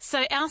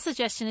 So our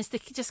suggestion is to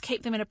just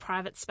keep them in a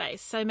private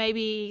space. So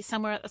maybe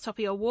somewhere at the top of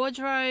your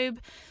wardrobe,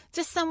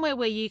 just somewhere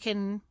where you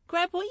can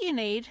grab what you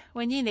need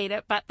when you need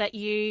it, but that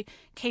you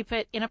keep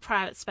it in a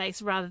private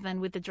space rather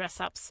than with the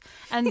dress-ups.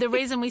 And the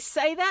reason we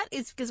say that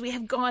is because we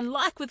have gone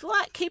like with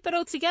like, keep it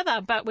all together.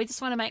 But we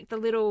just want to make the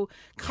little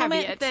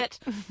comment Caveat.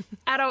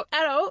 that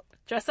adult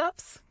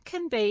dress-ups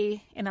can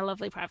be in a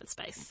lovely private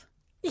space.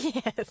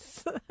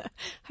 Yes.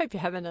 Hope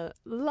you're having a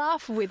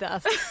laugh with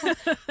us.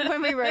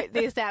 When we wrote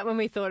this out, when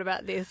we thought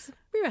about this,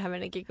 we were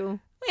having a giggle.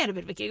 We had a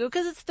bit of a giggle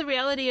because it's the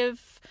reality of,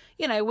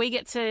 we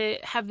get to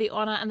have the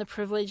honour and the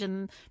privilege,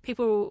 and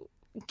people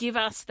give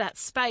us that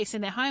space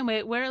in their home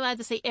where we're allowed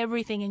to see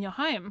everything in your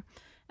home.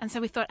 And so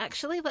we thought,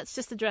 actually, let's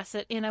just address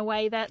it in a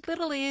way that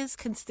little ears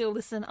can still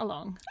listen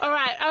along. All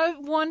right, I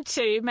want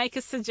to make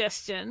a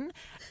suggestion.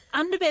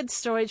 Underbed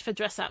storage for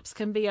dress-ups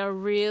can be a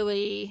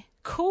really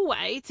cool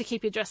way to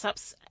keep your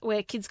dress-ups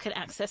where kids can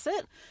access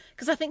it.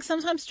 Because I think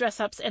sometimes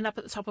dress-ups end up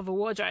at the top of a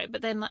wardrobe,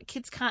 but then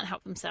kids can't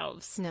help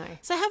themselves. No.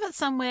 So have it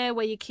somewhere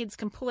where your kids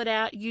can pull it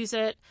out, use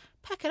it,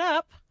 pack it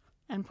up,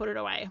 and put it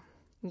away.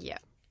 Yeah.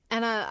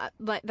 And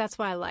that's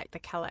why I like the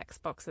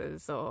Kallax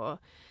boxes, or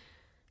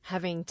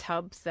having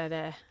tubs that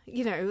are,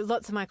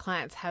 lots of my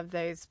clients have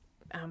those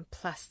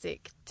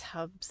plastic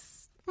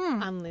tubs,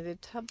 unlidded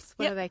tubs.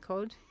 What Yep. are they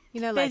called?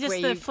 They're like just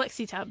where the you...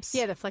 flexi tubs.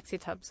 Yeah, the flexi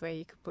tubs where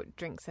you could put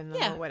drinks in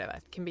them Yeah. or whatever.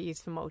 Can be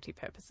used for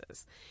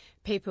multi-purposes.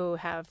 People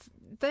have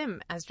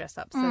them as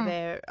dress-ups, so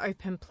they're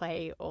open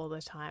play all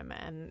the time.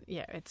 And,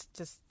 yeah, it's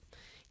just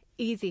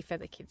easy for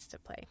the kids to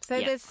play. So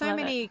Yeah, there's so love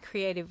many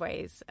creative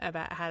ways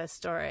about how to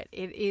store it.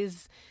 It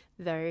is,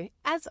 though,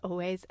 as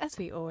always, as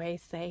we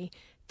always say,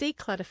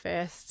 declutter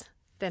first,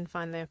 then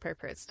find the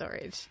appropriate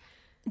storage.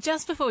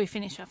 Just before we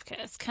finish off,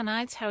 Kirst, can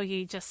I tell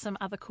you just some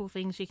other cool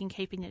things you can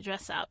keep in your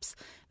dress-ups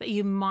that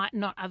you might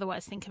not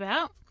otherwise think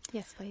about?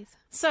 Yes, please.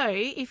 So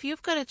if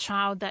you've got a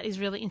child that is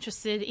really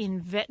interested in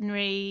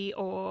veterinary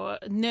or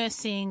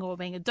nursing or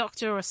being a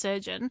doctor or a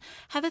surgeon,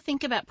 have a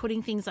think about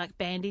putting things like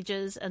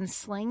bandages and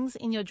slings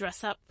in your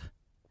dress-up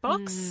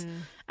box.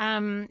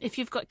 If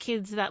you've got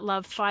kids that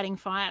love fighting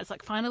fires,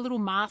 find a little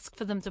mask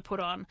for them to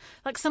put on.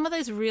 Some of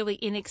those really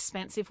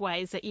inexpensive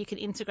ways that you can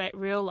integrate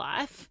real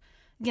life.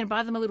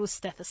 Buy them a little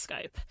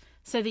stethoscope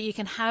so that you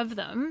can have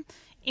them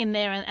in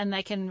there and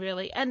they can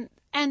really...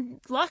 And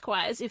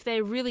likewise, if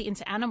they're really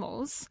into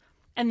animals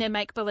and they're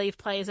make-believe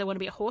players, they want to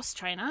be a horse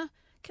trainer,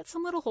 get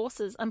some little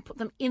horses and put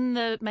them in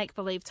the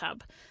make-believe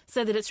tub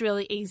so that it's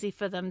really easy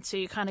for them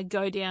to kind of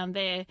go down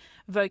their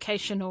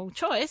vocational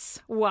choice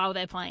while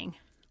they're playing.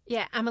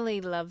 Yeah,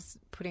 Emily loves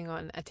putting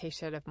on a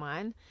T-shirt of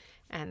mine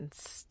and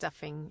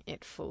stuffing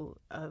it full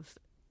of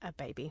a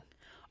baby.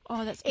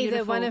 Oh, that's beautiful.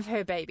 Either one of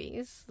her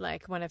babies,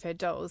 like one of her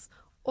dolls,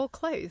 or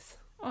clothes.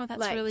 Oh, that's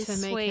like, really to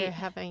sweet. make her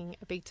having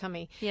a big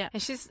tummy. Yeah.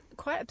 And she's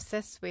quite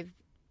obsessed with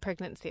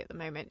pregnancy at the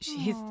moment.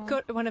 She's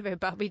got one of her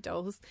Barbie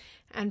dolls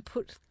and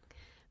put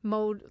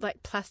mold,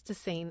 like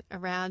plasticine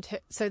around her.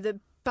 So the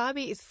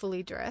Barbie is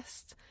fully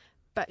dressed,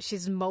 but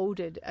she's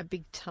molded a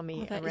big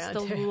tummy That around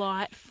is her.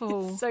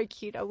 delightful. It's so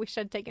cute. I wish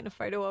I'd taken a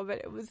photo of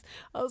it.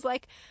 I was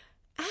like,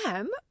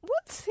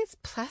 what's this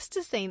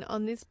plasticine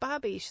on this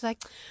Barbie? She's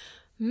like,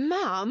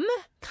 Mum,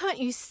 can't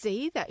you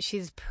see that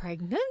she's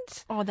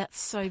pregnant? Oh, that's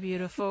so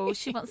beautiful.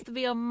 She wants to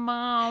be a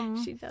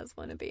mum. She does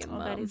want to be a mum.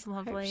 That is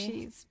lovely. Hope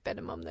she's a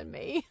better mum than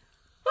me.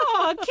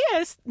 Oh,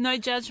 Kiss. No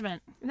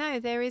judgment.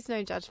 No, there is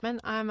no judgment.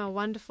 I'm a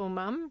wonderful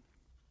mum.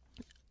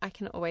 I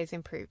can always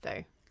improve,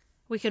 though.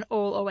 We can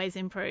all always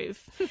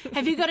improve.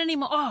 Have you got any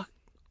more? Oh,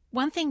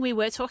 one thing we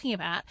were talking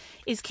about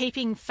is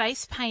keeping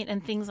face paint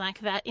and things like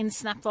that in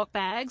Snap-Lock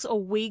bags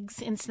or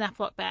wigs in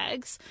Snap-Lock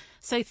bags.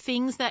 So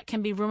things that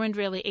can be ruined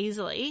really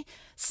easily,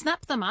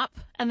 snap them up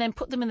and then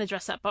put them in the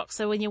dress-up box.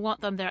 So when you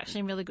want them, they're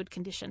actually in really good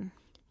condition.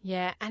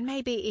 Yeah, and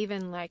maybe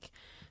even like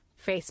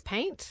face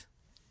paint.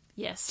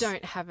 Yes.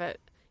 Don't have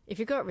it. If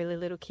you've got really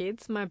little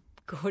kids, my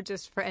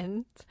gorgeous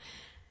friend,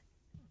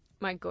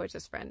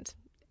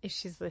 if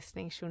she's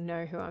listening, she'll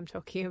know who I'm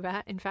talking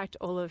about. In fact,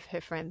 all of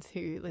her friends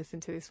who listen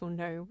to this will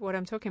know what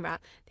I'm talking about.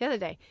 The other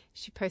day,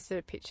 she posted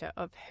a picture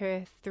of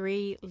her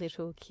 3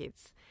 little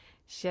kids.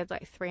 She had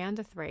like 3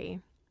 under 3.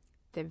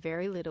 They're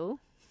very little.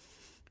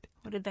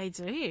 What did they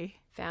do?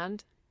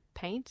 Found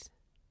paint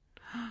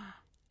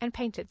and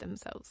painted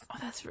themselves. Oh,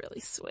 that's really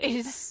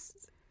sweet.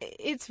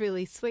 It's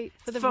really sweet.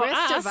 For the For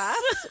rest of us.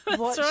 us That's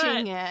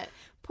watching right. it,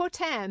 poor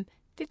Tam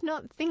did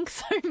not think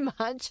so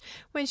much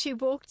when she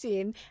walked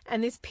in,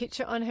 and this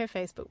picture on her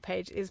Facebook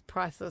page is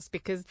priceless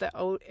because the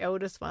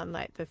eldest one,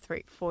 like the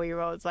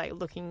 3-4-year-old's like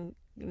looking,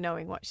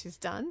 knowing what she's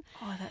done.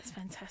 Oh, that's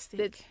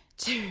fantastic.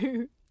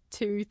 The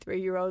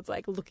 2-3-year-olds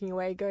like looking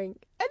away going,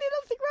 I did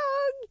nothing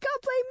wrong, you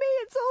can't blame me,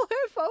 it's all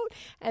her fault.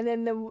 And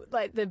then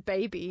the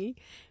baby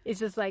is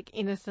just like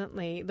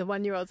innocently, the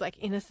 1-year-old's like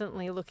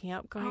innocently looking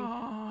up going,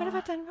 what have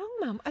I done wrong,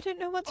 Mum? I don't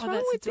know what's wrong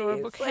that's with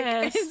adorable, this.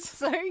 Like, it's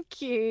so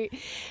cute.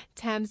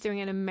 Tam's doing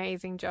an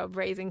amazing job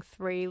raising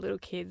 3 little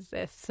kids.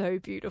 They're so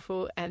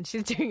beautiful and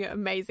she's doing it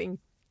amazing.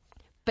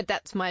 But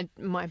that's my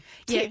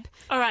tip.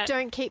 All right.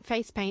 Don't keep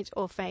face paint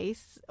or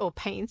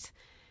paint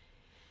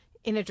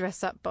in a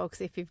dress-up box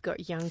if you've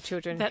got young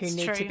children That's who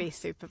need true. to be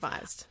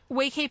supervised.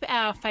 We keep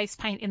our face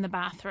paint in the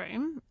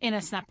bathroom in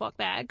a Snap-Lock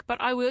bag,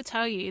 but I will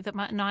tell you that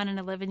my 9 and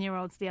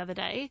 11-year-olds the other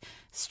day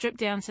stripped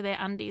down to their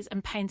undies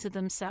and painted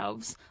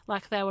themselves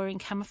like they were in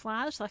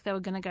camouflage, like they were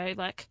going to go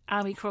like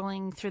army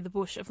crawling through the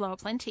bush of Lower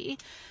Plenty,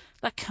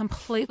 like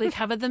completely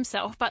covered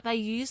themselves, but they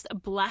used a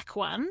black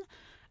one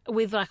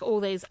with like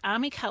all these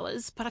army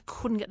colours, but I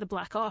couldn't get the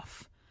black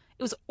off.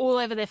 It was all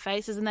over their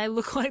faces and they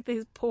look like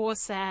these poor,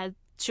 sad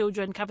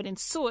children covered in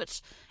soot,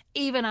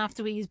 even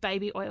after we use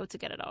baby oil to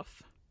get it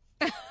off.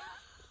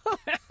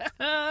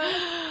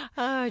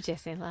 Oh,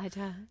 Jess and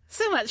Elijah.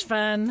 So much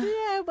fun.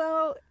 Yeah,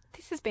 well,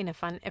 this has been a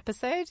fun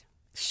episode.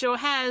 Sure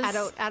has.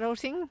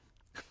 Adulting.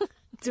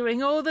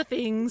 Doing all the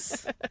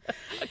things.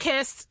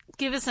 Kirst,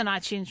 give us an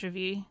iTunes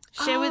review.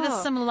 Share with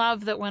us some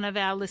love that one of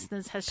our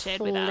listeners has shared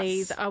with us.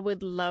 Please, I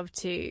would love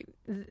to.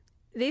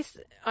 This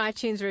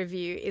iTunes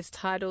review is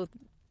titled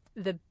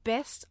The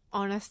Best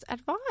Honest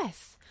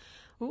Advice.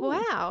 Ooh.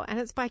 Wow, and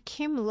it's by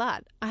Kim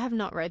Lutt. I have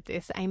not read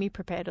this. Amy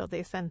prepared all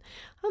this, and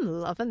I'm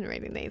loving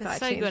reading these They're iTunes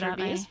so good,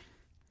 aren't reviews. they?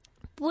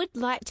 Would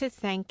like to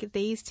thank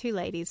these 2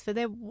 ladies for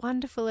their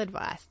wonderful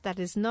advice that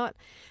is not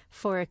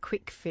for a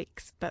quick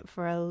fix, but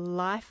for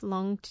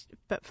lifelong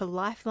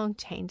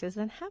changes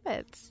and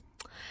habits.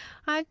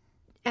 I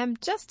am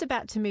just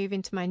about to move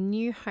into my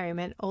new home,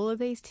 and all of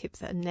these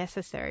tips are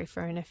necessary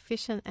for an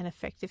efficient and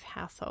effective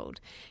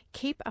household.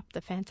 Keep up the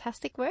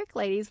fantastic work,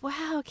 ladies.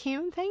 Wow,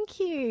 Kim, thank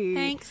you.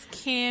 Thanks,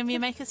 Kim. You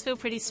make us feel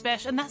pretty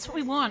special, and that's what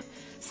we want.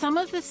 Some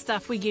of the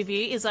stuff we give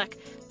you is like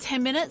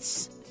 10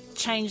 minutes,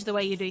 change the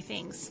way you do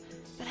things.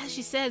 But as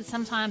you said,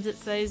 sometimes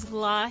it's those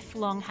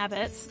lifelong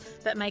habits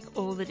that make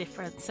all the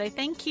difference. So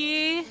thank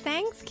you.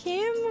 Thanks,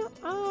 Kim.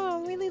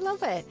 Oh, really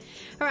love it.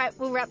 All right,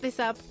 we'll wrap this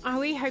up.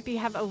 We hope you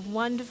have a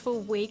wonderful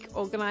week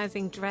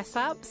organising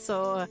dress-ups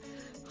or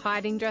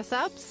hiding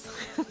dress-ups.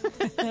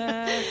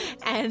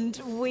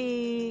 And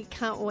we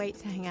can't wait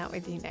to hang out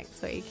with you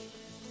next week.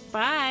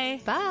 Bye.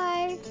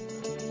 Bye.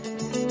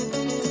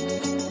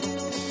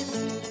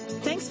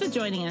 Thanks for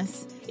joining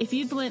us. If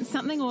you've learnt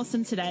something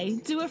awesome today,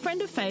 do a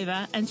friend a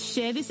favour and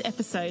share this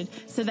episode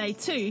so they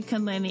too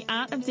can learn the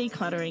art of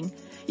decluttering.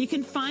 You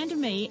can find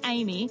me,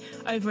 Amy,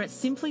 over at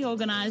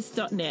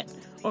simplyorganised.net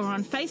or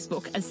on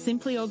Facebook as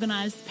Simply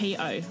Organised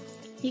PO.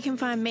 You can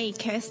find me,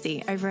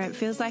 Kirsty, over at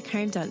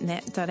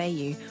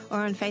feelslikehome.net.au or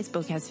on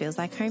Facebook as Feels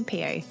Like Home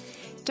PO.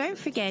 Don't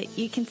forget,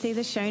 you can see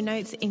the show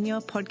notes in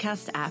your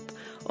podcast app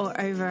or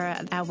over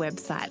at our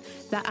website,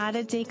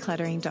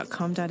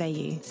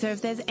 theartofdecluttering.com.au. So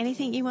if there's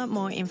anything you want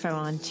more info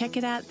on, check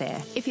it out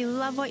there. If you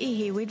love what you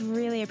hear, we'd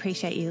really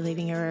appreciate you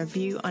leaving a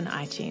review on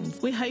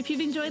iTunes. We hope you've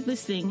enjoyed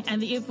listening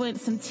and that you've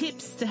learnt some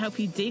tips to help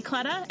you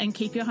declutter and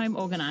keep your home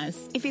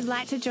organised. If you'd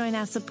like to join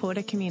our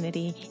supporter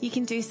community, you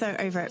can do so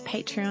over at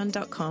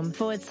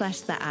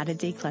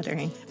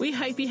patreon.com/theartofdecluttering. We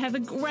hope you have a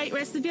great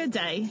rest of your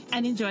day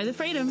and enjoy the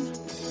freedom.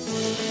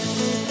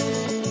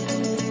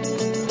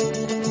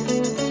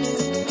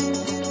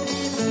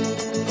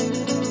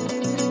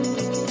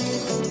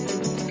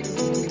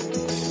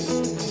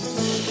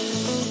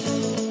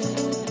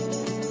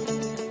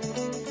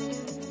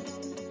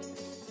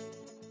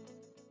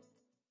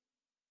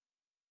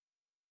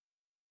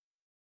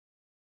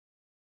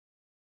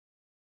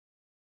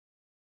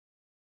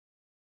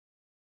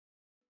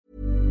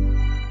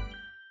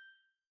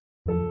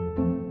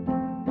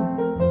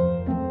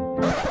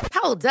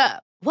 Hold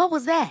up. What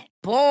was that?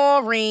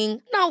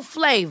 Boring. No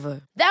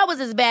flavor. That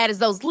was as bad as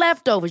those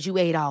leftovers you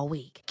ate all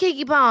week.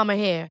 Keke Palmer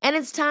here, and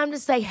it's time to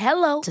say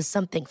hello to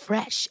something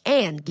fresh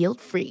and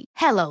guilt-free.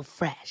 Hello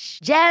Fresh.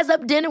 Jazz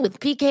up dinner with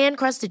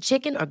pecan-crusted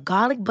chicken or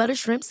garlic butter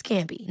shrimp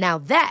scampi. Now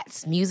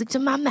that's music to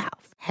my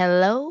mouth.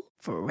 Hello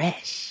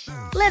Fresh.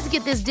 Let's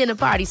get this dinner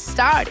party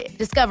started.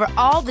 Discover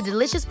all the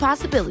delicious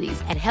possibilities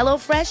at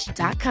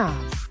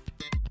HelloFresh.com.